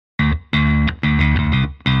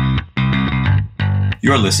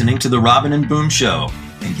You're listening to The Robin and Boom Show,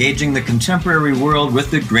 engaging the contemporary world with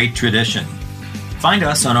the great tradition. Find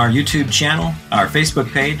us on our YouTube channel, our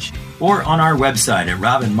Facebook page, or on our website at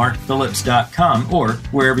robinmarkphillips.com or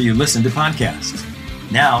wherever you listen to podcasts.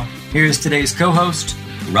 Now, here's today's co-host,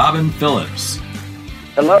 Robin Phillips.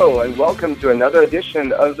 Hello, and welcome to another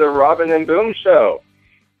edition of The Robin and Boom Show.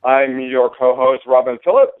 I'm your co-host, Robin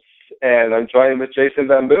Phillips, and I'm joined with Jason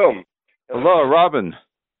Van Boom. Hello, Robin.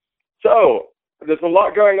 So, there's a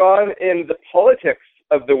lot going on in the politics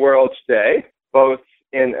of the world today, both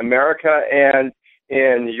in America and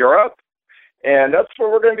in Europe. And that's what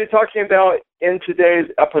we're going to be talking about in today's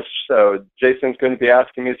episode. Jason's going to be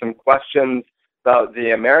asking me some questions about the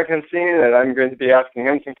American scene, and I'm going to be asking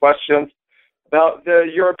him some questions about the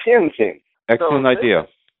European scene. Excellent idea.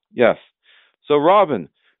 Yes. So, Robin,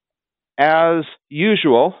 as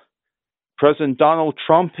usual, President Donald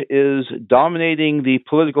Trump is dominating the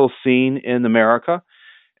political scene in America.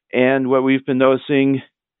 And what we've been noticing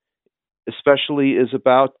especially is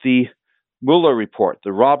about the Mueller report,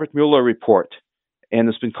 the Robert Mueller report. And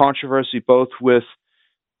there's been controversy both with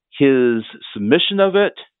his submission of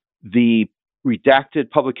it, the redacted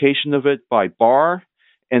publication of it by Barr,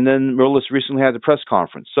 and then Mueller's recently had a press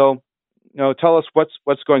conference. So, tell us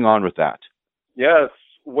what's going on with that. Yes.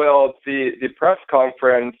 Well, the press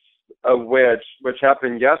conference, which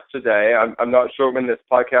happened yesterday. I'm not sure when this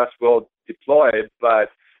podcast will deploy, but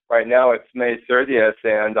right now it's May 30th,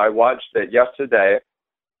 and I watched it yesterday.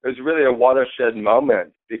 It was really a watershed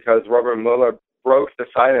moment because Robert Mueller broke the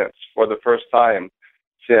silence for the first time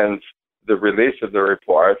since the release of the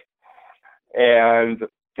report, and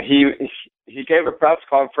he gave a press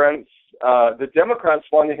conference. The Democrats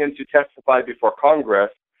wanted him to testify before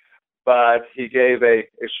Congress, but he gave a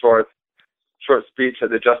short speech at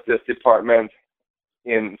the Justice Department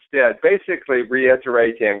instead, basically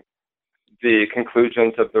reiterating the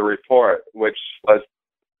conclusions of the report, which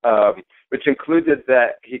included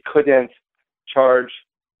that he couldn't charge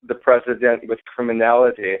the president with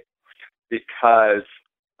criminality because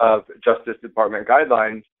of Justice Department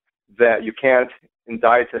guidelines, that you can't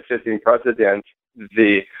indict a sitting president.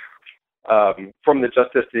 From the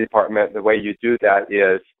Justice Department, the way you do that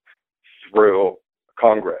is through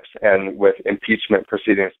Congress and with impeachment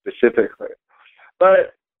proceedings specifically.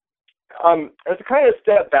 But as a kind of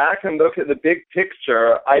step back and look at the big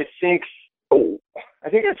picture, I think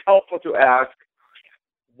it's helpful to ask,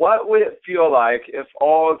 what would it feel like if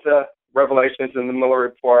all of the revelations in the Mueller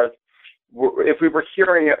report, if we were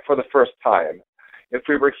hearing it for the first time, if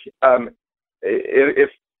we were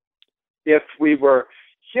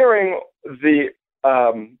hearing the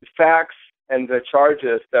facts and the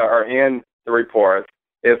charges that are in the report,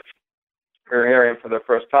 if we're hearing for the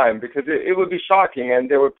first time, because it would be shocking, and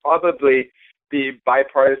there would probably be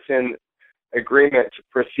bipartisan agreement to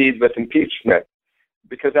proceed with impeachment,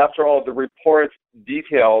 because after all, the report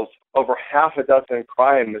details over half a dozen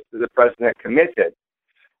crimes that the president committed.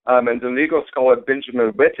 And the legal scholar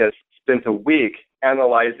Benjamin Wittes spent a week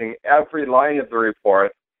analyzing every line of the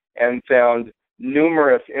report and found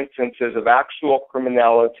numerous instances of actual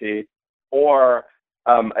criminality or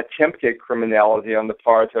attempted criminality on the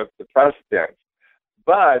part of the president.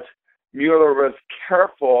 But Mueller was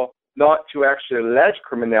careful not to actually allege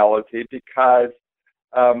criminality because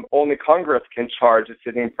only Congress can charge a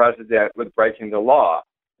sitting president with breaking the law.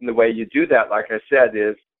 And the way you do that, like I said,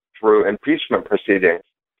 is through impeachment proceedings.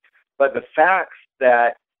 But the facts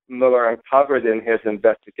that Mueller uncovered in his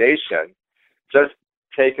investigation, just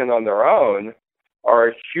taken on their own, are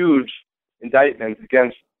a huge indictment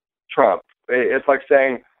against Trump. It's like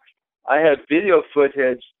saying, I have video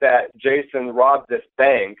footage that Jason robbed this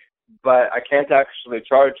bank, but I can't actually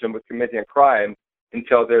charge him with committing a crime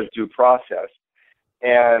until there's due process.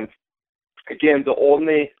 And again, the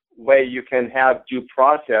only way you can have due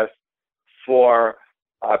process for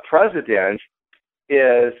a president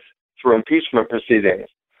is through impeachment proceedings.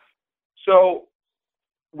 So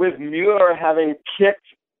with Mueller having kicked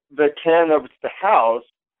the can over to the House,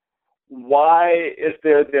 why is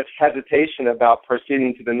there this hesitation about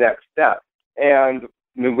proceeding to the next step? And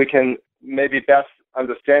we can maybe best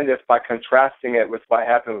understand this by contrasting it with what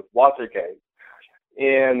happened with Watergate.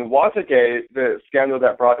 In Watergate, the scandal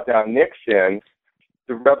that brought down Nixon,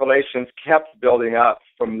 the revelations kept building up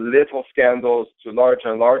from little scandals to larger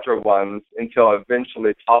and larger ones until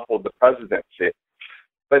eventually toppled the presidency.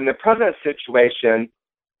 But in the present situation,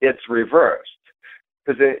 it's reversed.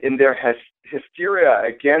 Because in their hysteria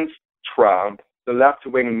against Trump, the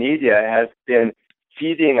left-wing media has been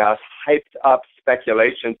feeding us hyped-up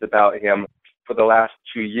speculations about him for the last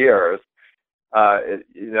 2 years.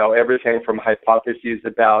 Everything from hypotheses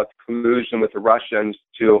about collusion with the Russians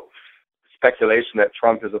to speculation that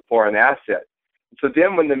Trump is a foreign asset. So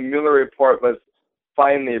then when the Mueller report was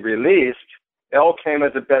finally released, it all came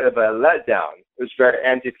as a bit of a letdown. It was very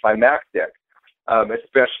anticlimactic,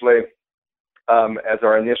 especially as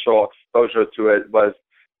our initial exposure to it was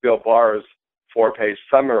Bill Barr's 4-page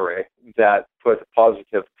summary that put a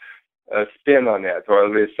positive spin on it, or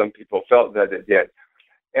at least some people felt that it did.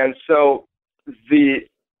 And so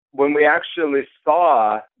when we actually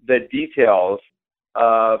saw the details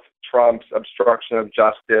of Trump's obstruction of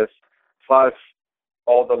justice, plus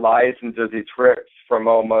all the lies and dirty tricks from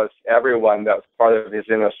almost everyone that was part of his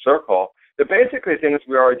inner circle, they're basically things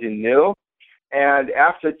we already knew. And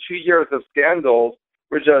after 2 years of scandals,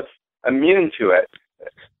 we're just immune to it.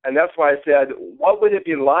 And that's why I said, what would it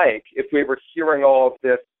be like if we were hearing all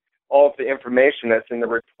of the information that's in the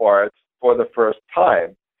reports for the first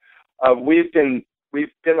time? We've been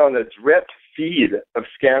on a drip feed of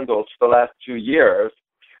scandals for the last 2 years,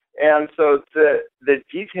 and so the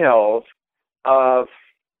details of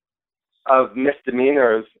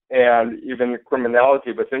misdemeanors and even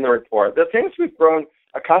criminality within the report, the things we've grown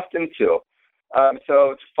accustomed to.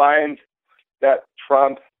 So to find that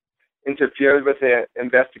Trump interfered with the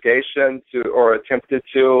investigation or attempted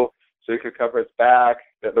to, so he could cover his back,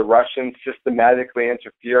 that the Russians systematically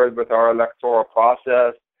interfered with our electoral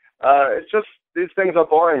process. It's just, these things are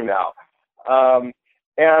boring now.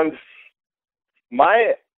 And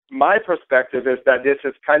my perspective is that this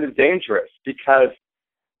is kind of dangerous because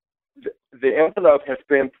the envelope has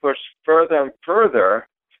been pushed further and further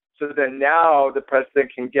so that now the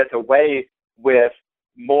president can get away with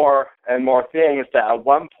more and more things that at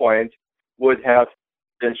one point would have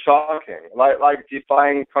been shocking, like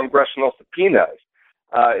defying congressional subpoenas.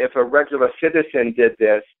 If a regular citizen did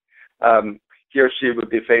this, he or she would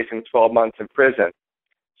be facing 12 months in prison.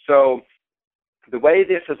 So the way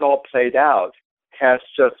this has all played out has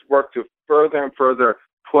just worked to further and further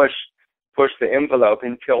push the envelope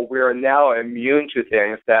until we're now immune to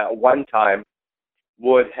things that at one time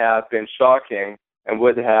would have been shocking and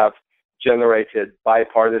would have generated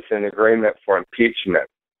bipartisan agreement for impeachment.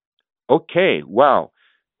 Okay, wow.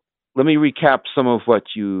 Let me recap some of what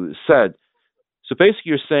you said. So basically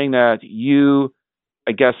you're saying that you,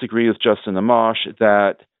 I guess, agree with Justin Amash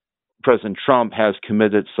that President Trump has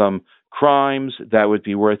committed some crimes that would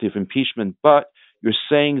be worthy of impeachment, but you're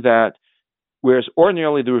saying that whereas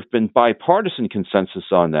ordinarily there would have been bipartisan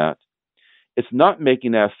consensus on that, it's not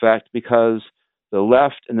making that effect because the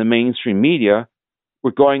left and the mainstream media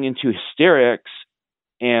were going into hysterics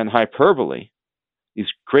and hyperbole,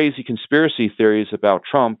 these crazy conspiracy theories about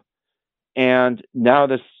Trump, and now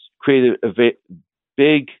that's created a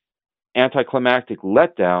big anticlimactic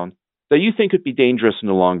letdown that you think could be dangerous in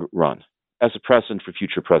the long run as a precedent for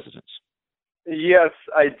future presidents. Yes,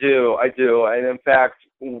 I do. And in fact,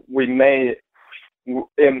 it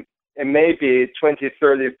may be 20,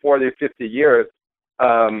 30, 40, 50 years.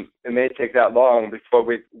 It may take that long before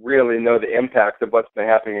we really know the impact of what's been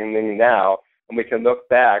happening now. And we can look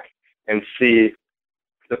back and see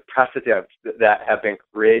the precedents that have been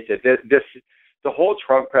created. The whole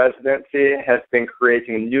Trump presidency has been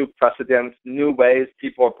creating new precedents, new ways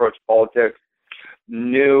people approach politics,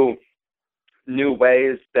 new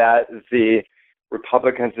ways that the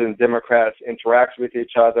Republicans and Democrats interact with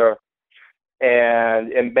each other,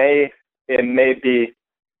 and it may be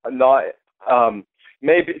not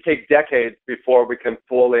maybe take decades before we can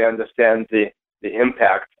fully understand the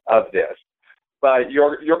impact of this. But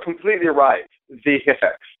you're completely right. The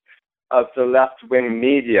effects of the left-wing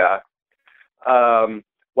media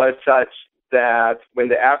was such that when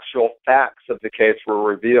the actual facts of the case were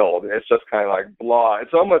revealed, it's just kind of like blah.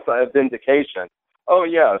 It's almost a vindication. Oh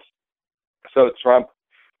yes, so Trump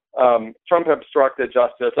obstructed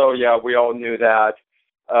justice. Oh yeah, we all knew that.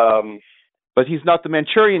 But he's not the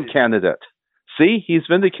Manchurian candidate. See, he's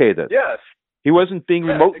vindicated. Yes, he wasn't being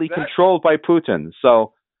remotely controlled by Putin.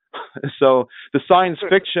 So the science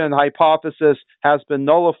fiction hypothesis has been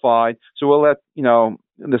nullified. So we'll let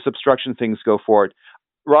this obstruction things go forward.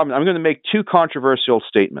 Robin, I'm going to make two controversial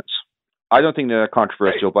statements. I don't think they're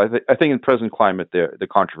controversial, but I think in present climate they're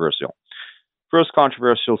controversial. First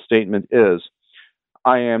controversial statement is,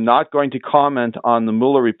 I am not going to comment on the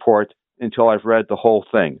Mueller report until I've read the whole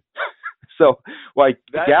thing. So,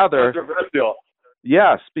 that's gather, controversial.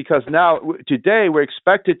 Yes, because now today we're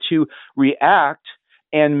expected to react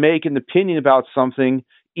and make an opinion about something,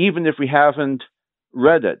 even if we haven't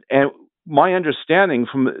read it. And my understanding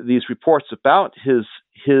from these reports about his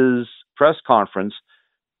press conference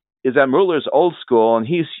is that Mueller's old school, and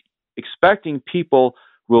he's expecting people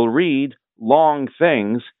will read, long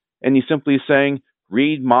things, and he's simply saying,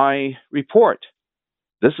 read my report.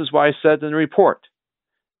 This is what I said in the report.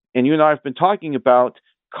 And you and I have been talking about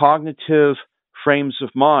cognitive frames of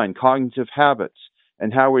mind, cognitive habits,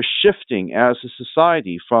 and how we're shifting as a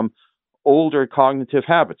society from older cognitive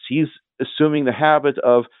habits. He's assuming the habit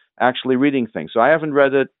of actually reading things. So I haven't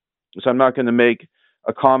read it, so I'm not going to make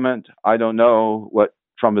a comment. I don't know what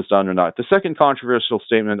Trump has done or not. The second controversial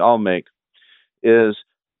statement I'll make is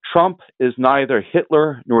Trump is neither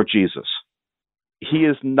Hitler nor Jesus. He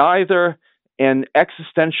is neither an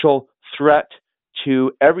existential threat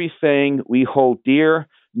to everything we hold dear,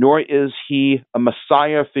 nor is he a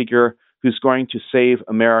messiah figure who's going to save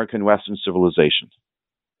American Western civilization.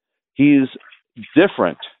 He's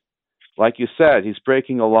different. Like you said, he's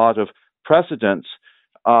breaking a lot of precedents.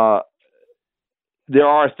 There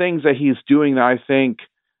are things that he's doing that I think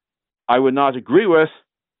I would not agree with,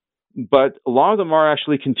 but a lot of them are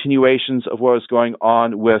actually continuations of what was going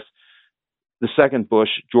on with the second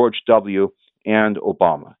Bush, George W., and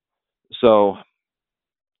Obama. So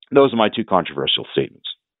those are my two controversial statements.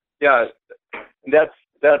 Yeah,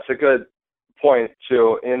 that's a good point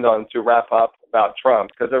to end on, to wrap up about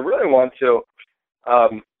Trump, because I really want to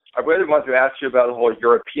ask you about the whole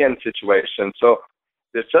European situation. So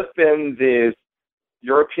there's just been these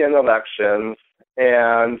European elections,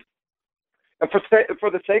 and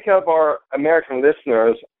for the sake of our American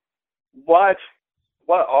listeners, what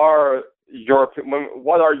are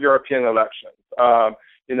European elections?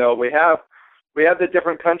 We have the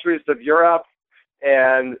different countries of Europe,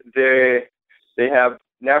 and they have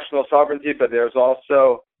national sovereignty, but there's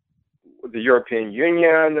also the European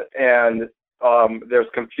Union, and there's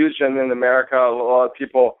confusion in America. A lot of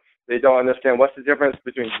people, they don't understand what's the difference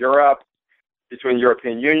between Europe, between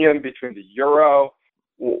European Union, between the Euro.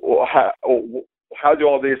 How do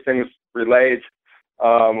all these things relate?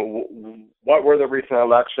 What were the recent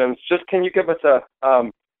elections? Just can you give us a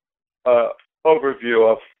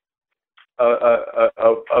overview of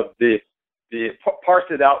the parse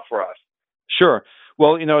it out for us? Sure.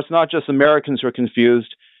 Well, it's not just Americans who are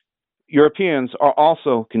confused. Europeans are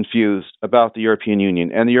also confused about the European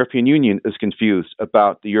Union, and the European Union is confused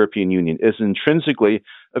about the European Union. It's intrinsically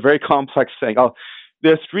a very complex thing.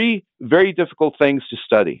 There are three very difficult things to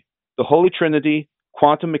study: the Holy Trinity,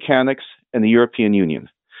 quantum mechanics, and the European Union.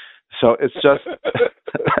 So it's just,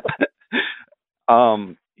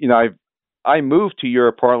 I moved to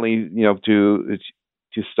Europe partly,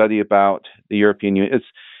 to study about the European Union.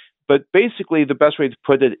 But basically, the best way to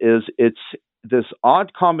put it is it's this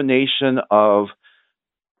odd combination of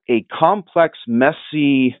a complex,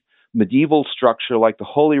 messy medieval structure like the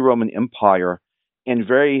Holy Roman Empire and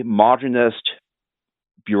very modernist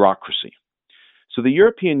bureaucracy. So the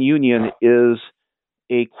European Union is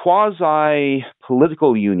a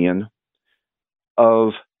quasi-political union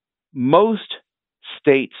of most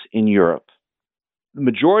states in Europe. The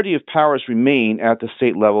majority of powers remain at the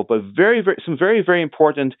state level, but some very, very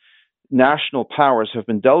important national powers have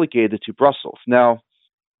been delegated to Brussels. Now,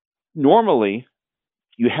 normally,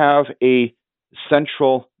 you have a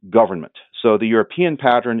central government. So the European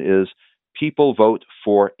pattern is people vote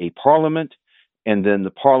for a parliament, and then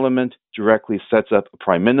the parliament directly sets up a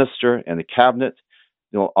prime minister and a cabinet.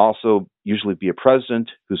 There will also usually be a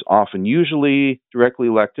president who's usually directly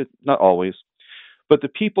elected, not always. But the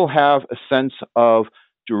people have a sense of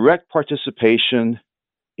direct participation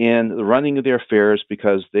in the running of their affairs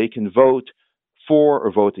because they can vote for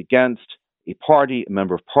or vote against a party, a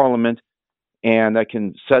member of parliament, and that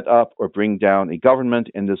can set up or bring down a government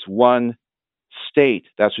in this one state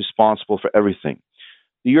that's responsible for everything.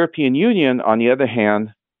 The European Union, on the other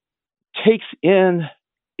hand, takes in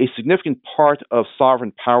a significant part of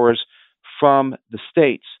sovereign powers from the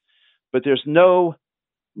states, but there's no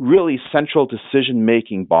really central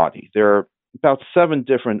decision-making body. There are about 7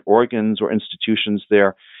 different organs or institutions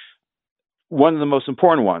there. One of the most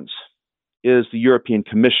important ones is the European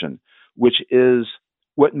Commission, which is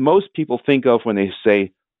what most people think of when they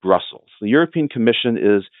say Brussels. The European Commission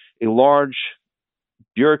is a large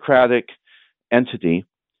bureaucratic entity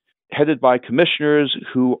headed by commissioners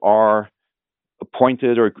who are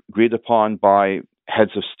appointed or agreed upon by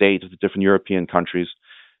heads of state of the different European countries.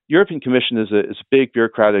 The European Commission is a big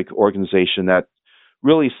bureaucratic organization that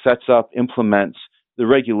really sets up, implements the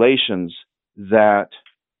regulations that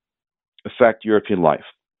affect European life.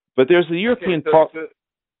 But there's the European...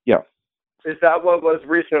 Yeah. Is that what the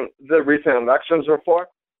recent elections were for?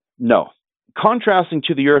 No. Contrasting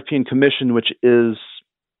to the European Commission, which is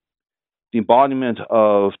the embodiment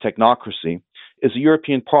of technocracy, is the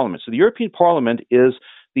European Parliament. So the European Parliament is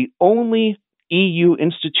the only EU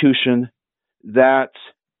institution that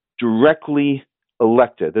directly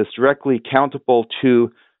elected, that's directly accountable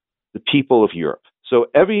to the people of Europe. So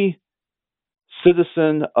every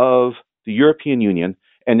citizen of the European Union,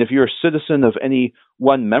 and if you're a citizen of any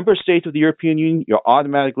one member state of the European Union, you're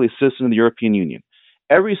automatically a citizen of the European Union.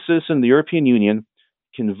 Every citizen of the European Union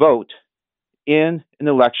can vote in an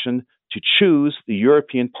election to choose the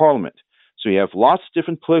European Parliament. So you have lots of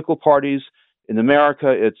different political parties. In America,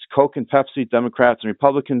 it's Coke and Pepsi, Democrats and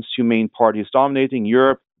Republicans, two main parties dominating.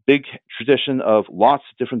 Europe, big tradition of lots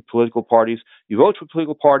of different political parties. You vote for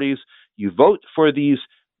political parties, you vote for these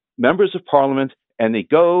members of parliament, and they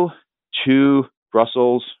go to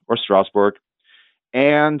Brussels or Strasbourg,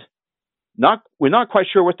 and we're not quite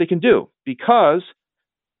sure what they can do, because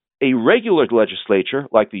a regular legislature,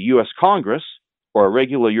 like the U.S. Congress or a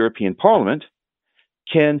regular European Parliament,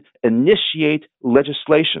 can initiate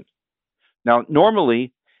legislation. Now,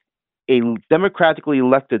 normally, a democratically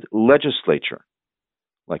elected legislature,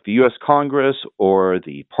 like the U.S. Congress or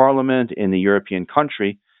the Parliament in the European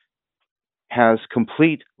country, has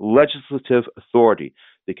complete legislative authority.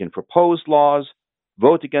 They can propose laws,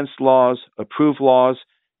 vote against laws, approve laws.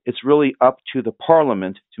 It's really up to the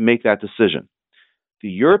Parliament to make that decision. The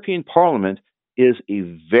European Parliament is a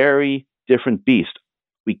very different beast.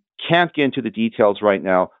 We can't get into the details right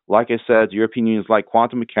now. Like I said, the European Union is like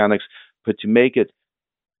quantum mechanics, but to make it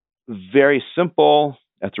very simple,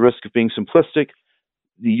 at the risk of being simplistic,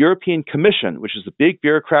 the European Commission, which is a big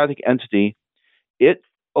bureaucratic entity, it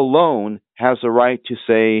alone has the right to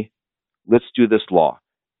say, let's do this law.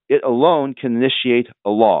 It alone can initiate a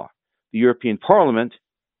law. The European Parliament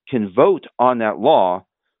can vote on that law,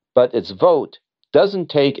 but its vote doesn't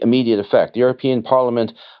take immediate effect. The European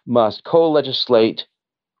Parliament must co-legislate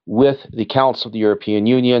with the Council of the European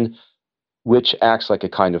Union, which acts like a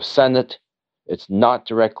kind of Senate. It's not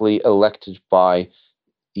directly elected by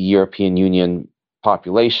the European Union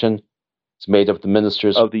population. It's made up of the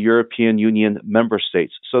ministers of the European Union member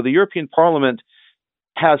states. So the European Parliament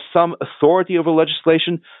has some authority over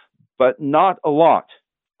legislation, but not a lot.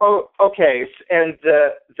 Oh, okay. And the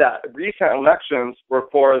recent elections were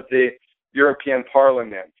for the European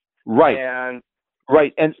Parliament. Right. And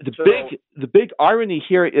the big irony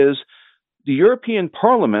here is the European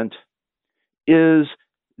Parliament is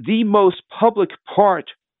the most public part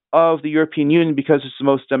of the European Union because it's the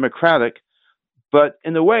most democratic, but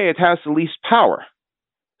in a way it has the least power.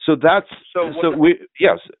 So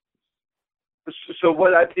yes. So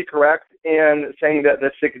would I be correct in saying that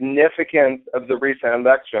the significance of the recent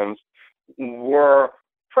elections were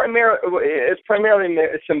primarily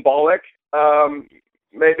symbolic,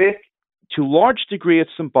 maybe? To a large degree,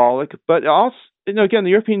 it's symbolic, but also, again,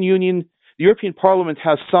 the European Parliament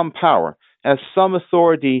has some power, has some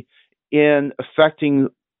authority in affecting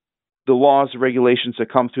the laws and regulations that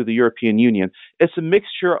come through the European Union. It's a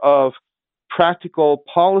mixture of practical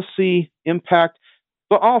policy impact,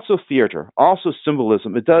 but also theater, also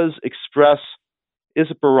symbolism. It does is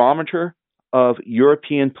a barometer of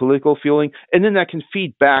European political feeling, and then that can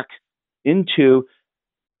feed back into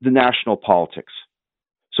the national politics.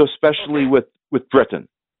 So especially with Britain.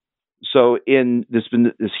 So there's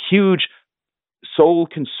been this huge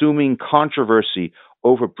soul-consuming controversy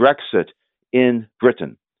over Brexit in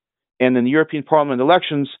Britain. And in the European Parliament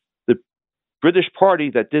elections, the British party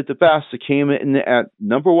that did the best, that came in at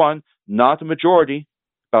number one, not the majority,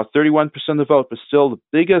 about 31% of the vote, but still the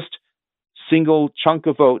biggest single chunk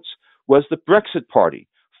of votes, was the Brexit Party,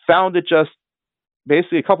 founded just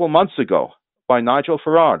basically a couple of months ago by Nigel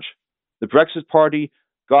Farage. The Brexit Party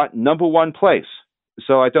got number one place.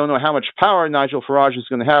 So I don't know how much power Nigel Farage is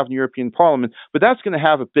going to have in the European Parliament, but that's going to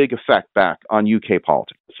have a big effect back on UK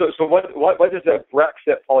politics. So what does a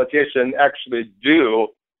Brexit politician actually do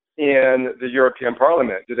in the European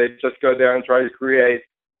Parliament? Do they just go there and try to create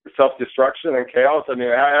self-destruction and chaos? I mean,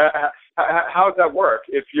 how does that work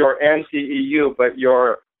if you're anti-EU but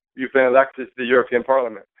you've been elected to the European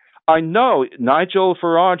Parliament? I know Nigel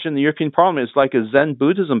Farage in the European Parliament is like a Zen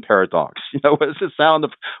Buddhism paradox. What's the sound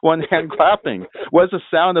of one hand clapping? What's the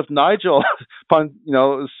sound of Nigel,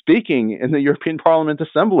 speaking in the European Parliament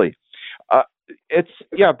Assembly? As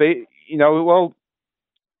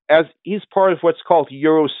he's part of what's called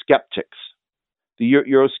Eurosceptics, the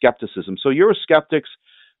Euroscepticism. So Eurosceptics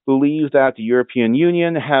believe that the European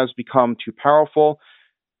Union has become too powerful.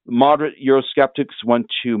 Moderate Eurosceptics want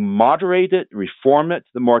to moderate it, reform it.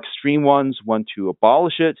 The more extreme ones want to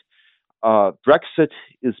abolish it. Brexit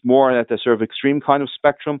is more at the sort of extreme kind of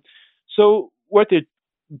spectrum. So what they're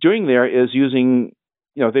doing there is using,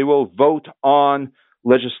 they will vote on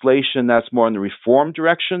legislation that's more in the reform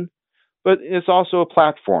direction, but it's also a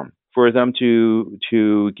platform for them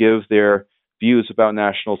to give their views about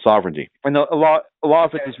national sovereignty. And a lot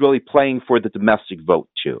of it is really playing for the domestic vote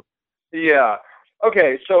too. Yeah.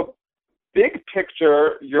 Okay. So, big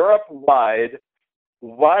picture, Europe-wide,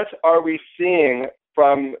 what are we seeing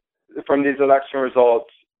from these election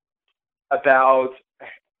results about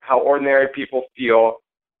how ordinary people feel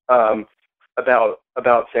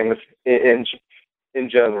about things in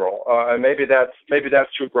general? Maybe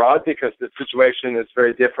that's too broad because the situation is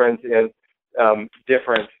very different in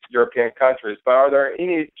different European countries. But are there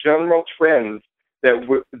any general trends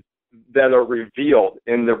that are revealed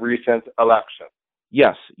in the recent election?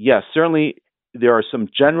 Yes, certainly there are some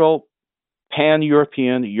general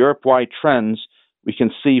pan-European, Europe-wide trends we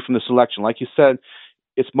can see from this election. Like you said,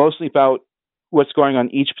 it's mostly about what's going on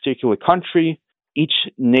in each particular country. Each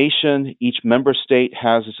nation, each member state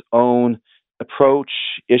has its own approach,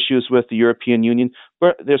 issues with the European Union,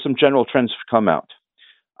 but there's some general trends that come out.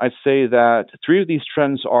 I'd say that three of these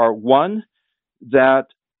trends are, one, that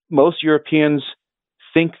most Europeans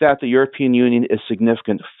think that the European Union is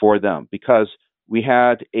significant for them because we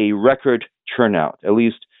had a record turnout, at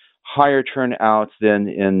least higher turnout than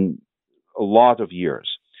in a lot of years.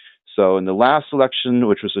 So in the last election,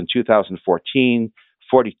 which was in 2014,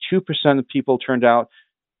 42% of people turned out.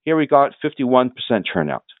 Here we got 51%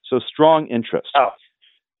 turnout. So strong interest. Oh.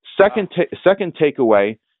 Second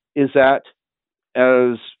takeaway is that,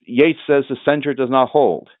 as Yates says, the center does not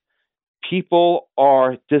hold. People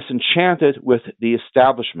are disenchanted with the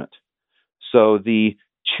establishment. So the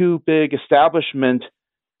two big establishment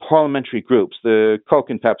parliamentary groups, the Coke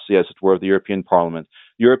and Pepsi, as it were, of the European Parliament,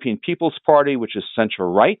 the European People's Party, which is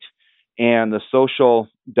center-right, and the Social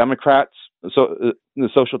Democrats, the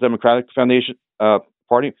Social Democratic Foundation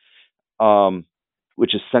Party,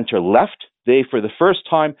 which is center-left. They, for the first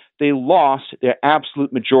time, they lost their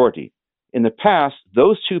absolute majority. In the past,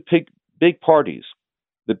 those two big parties,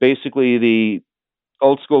 basically the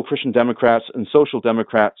old-school Christian Democrats and Social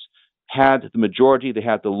Democrats, had the majority. They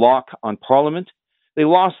had the lock on Parliament. They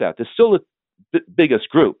lost that. They're still the biggest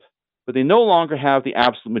group, but they no longer have the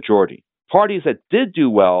absolute majority. Parties that did do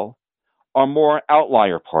well are more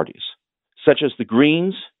outlier parties, such as the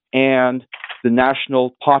Greens and the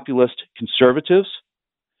National Populist Conservatives.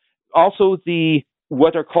 Also,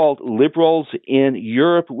 what are called liberals in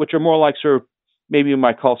Europe, which are more like maybe you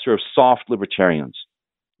might call soft libertarians,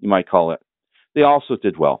 you might call it. They also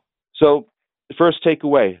did well. So the first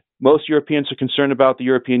takeaway, most Europeans are concerned about the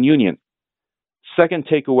European Union. Second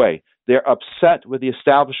takeaway, they're upset with the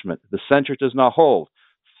establishment. The center does not hold.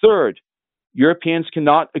 Third, Europeans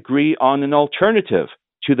cannot agree on an alternative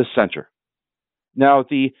to the center. Now,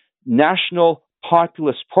 the national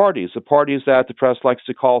populist parties, the parties that the press likes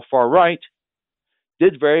to call far right,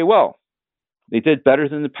 did very well. They did better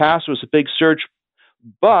than the past. It was a big surge,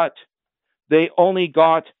 but they only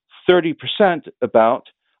got 30%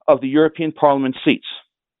 of the European Parliament seats.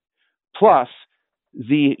 Plus,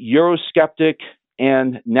 the Eurosceptic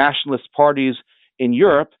and nationalist parties in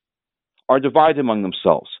Europe are divided among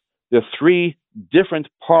themselves. There are three different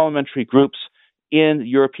parliamentary groups in the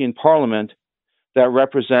European Parliament that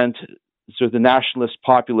represent the nationalist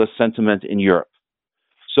populist sentiment in Europe.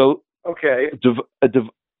 So, okay,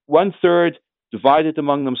 1/3 divided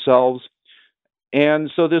among themselves, and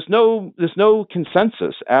so there's no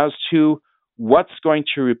consensus as to what's going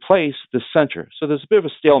to replace the center. So there's a bit of a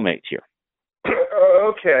stalemate here.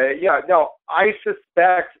 Okay, yeah. Now, I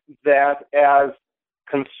suspect that as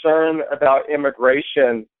concern about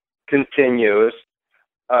immigration continues,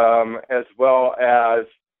 as well as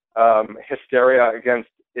hysteria against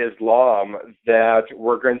Islam, that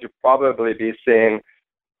we're going to probably be seeing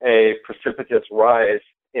a precipitous rise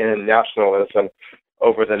in nationalism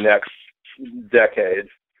over the next decade.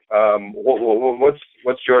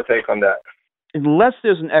 What's your take on that? Unless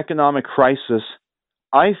there's an economic crisis,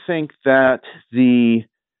 I think that the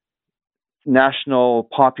national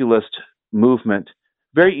populist movement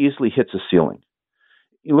very easily hits a ceiling.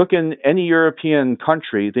 You look in any European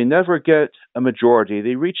country, they never get a majority.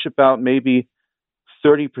 They reach about maybe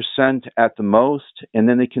 30% at the most, and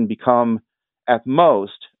then they can become, at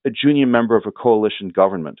most, a junior member of a coalition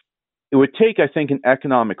government. It would take, I think, an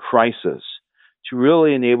economic crisis to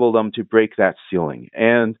really enable them to break that ceiling.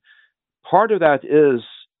 And part of that is,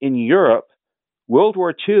 in Europe, World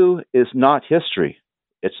War II is not history,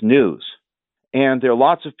 it's news. And there are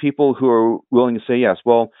lots of people who are willing to say, yes,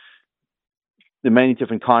 well, there are many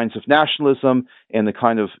different kinds of nationalism, and the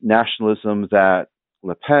kind of nationalism that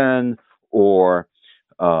Le Pen or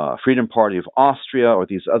Freedom Party of Austria or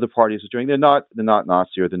these other parties are doing, they're not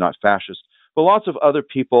Nazi or they're not fascist. But lots of other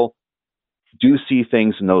people do see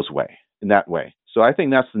things in that way. So I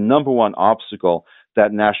think that's the number one obstacle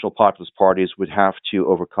that national populist parties would have to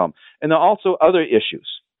overcome. And there are also other issues,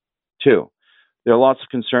 too. There are lots of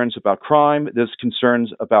concerns about crime. There's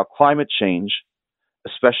concerns about climate change,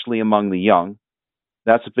 especially among the young.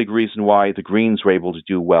 That's a big reason why the Greens were able to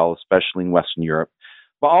do well, especially in Western Europe,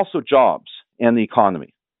 but also jobs and the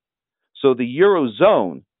economy. So the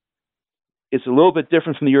Eurozone is a little bit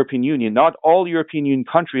different from the European Union. Not all European Union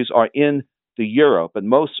countries are in the euro, but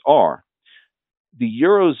most are. The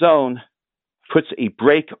Eurozone puts a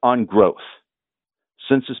brake on growth.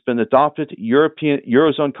 Since it's been adopted,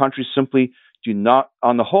 Eurozone countries simply do not,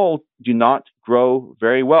 on the whole, do not grow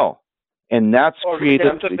very well. And that's created...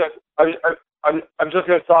 I'm just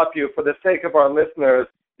going to stop you. For the sake of our listeners,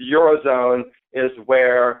 the Eurozone is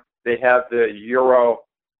where they have the euro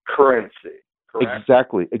currency, correct?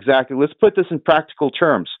 Exactly. Let's put this in practical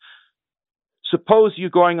terms. Suppose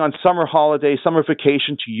you're going on summer holiday, summer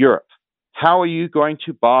vacation to Europe. How are you going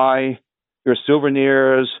to buy your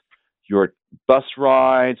souvenirs, your bus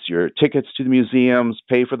rides, your tickets to the museums,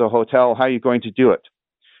 pay for the hotel? How are you going to do it?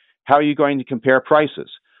 How are you going to compare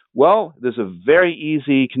prices? Well, there's a very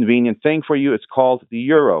easy, convenient thing for you. It's called the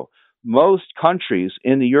euro. Most countries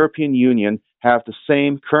in the European Union have the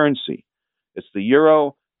same currency. It's the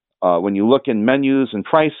euro. When you look in menus and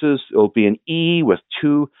prices, it'll be an E with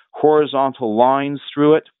two horizontal lines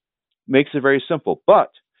through it. Makes it very simple.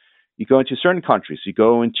 But you go into certain countries. You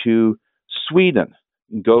go into Sweden.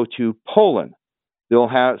 You go to Poland. They'll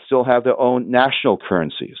still have their own national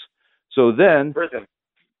currencies. So then...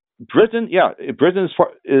 Britain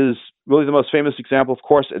is really the most famous example. Of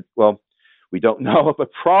course, we don't know,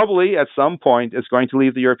 but probably at some point it's going to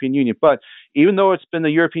leave the European Union. But even though it's been a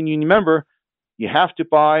European Union member, you have to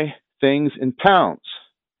buy things in pounds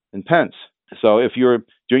and pence. So if you're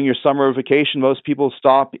doing your summer vacation, most people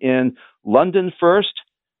stop in London first.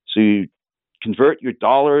 So you convert your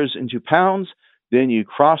dollars into pounds, then you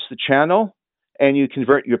cross the channel, and you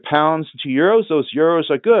convert your pounds into euros. Those euros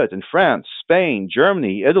are good in France, Spain,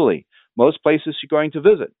 Germany, Italy, most places you're going to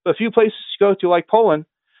visit. But a few places you go to, like Poland,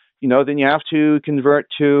 then you have to convert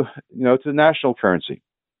to the national currency.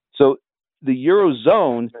 So the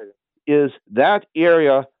Eurozone is that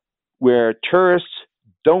area where tourists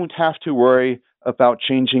don't have to worry about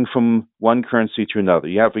changing from one currency to another.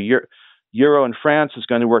 You have a euro in France is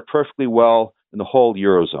going to work perfectly well in the whole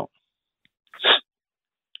Eurozone.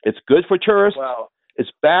 It's good for tourists. Wow. It's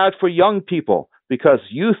bad for young people because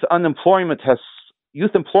youth employment has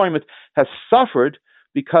suffered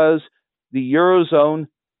because the Eurozone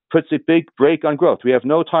puts a big brake on growth. We have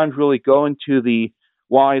no time to really go into the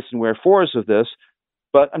whys and wherefores of this,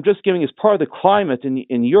 but I'm just giving as part of the climate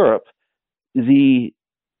in Europe, the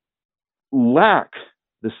lack,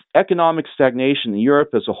 this economic stagnation in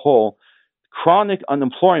Europe as a whole, chronic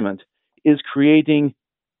unemployment is creating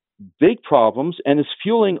big problems and is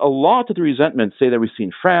fueling a lot of the resentment, say, that we see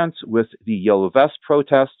in France with the Yellow Vest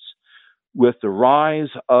protests, with the rise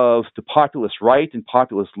of the populist right and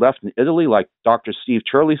populist left in Italy. Like Dr. Steve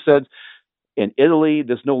Turley said, in Italy,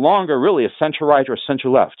 there's no longer really a center-right or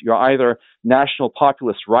center-left. You're either national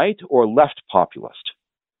populist right or left populist.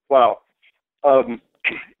 Wow. Okay.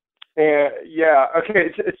 We're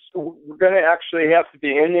going to actually have to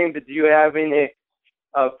be ending, but do you have any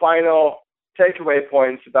final takeaway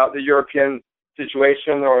points about the European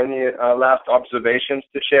situation or any last observations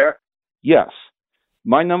to share? Yes.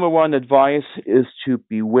 My number one advice is to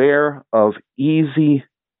beware of easy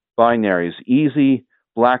binaries, easy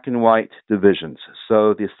black and white divisions.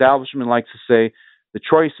 So the establishment likes to say the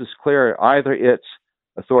choice is clear. Either it's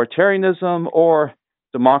authoritarianism or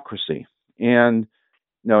democracy. And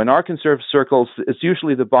in our conservative circles, it's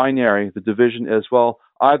usually the binary. The division is, well,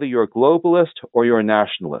 either you're a globalist or you're a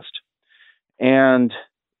nationalist. And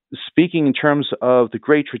speaking in terms of the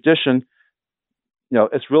great tradition,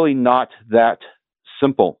 it's really not that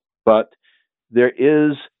simple. But there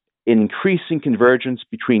is increasing convergence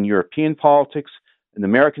between European politics and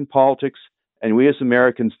American politics, and we as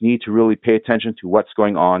Americans need to really pay attention to what's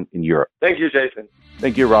going on in Europe. Thank you, Jason.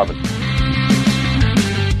 Thank you, Robin.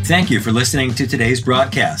 Thank you for listening to today's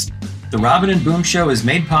broadcast. The Robin and Boom Show is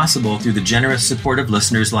made possible through the generous support of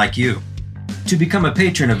listeners like you. To become a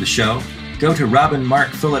patron of the show, go to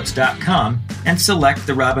robinmarkphillips.com and select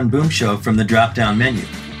The Robin Boom Show from the drop-down menu.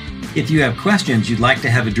 If you have questions you'd like to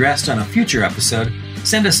have addressed on a future episode,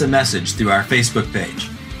 send us a message through our Facebook page.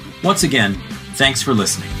 Once again, thanks for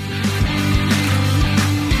listening.